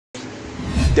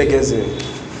Degeze.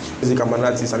 I'm an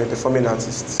artist, I'm a performing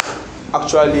artist.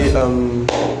 Actually,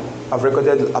 I've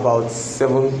recorded about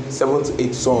seven to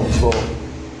eight songs, but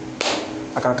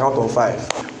I can count on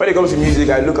 5. When it comes to music,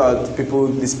 I look at people,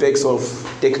 the specs of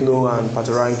techno and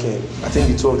patoranking. I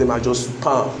think the two of them are just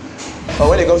spam. But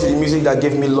when it comes to the music that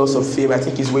gave me lots of fame, I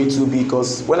think it's way too big,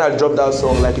 because when I dropped that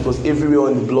song, like, it was everywhere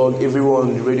on the blog, everyone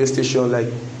on the radio station, like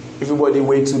everybody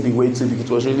way too big, way too big. It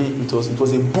was a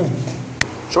boom.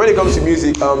 So when it comes to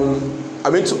music,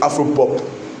 I'm into Afro pop.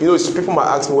 You know, people might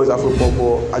ask me what is Afro pop,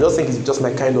 but I just think it's just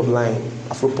my kind of line,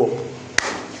 Afro pop.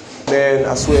 Man,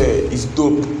 I swear, it's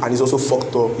dope and it's also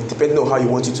fucked up. It's depending on how you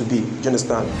want it to be. Do you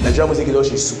understand? Nigerian music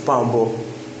industry is super, but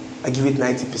I give it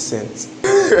 90%.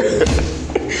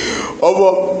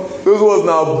 Those ones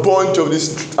now a bunch of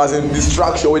this, as in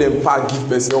distraction, where them pack give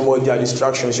person no more their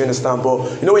distractions. You understand?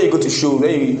 But you know, when you go to show,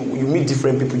 when you meet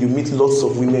different people, you meet lots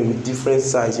of women with different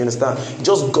sides. You understand? You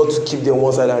just got to keep them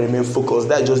one side and remain focused.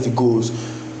 That's just the goals.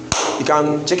 You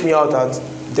can check me out at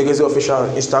Degeze Official on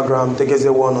Instagram,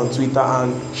 Degeze1 on Twitter,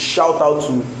 and shout out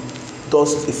to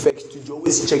Dust Effect Studio.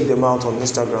 Always check them out on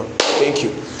Instagram. Thank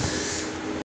you.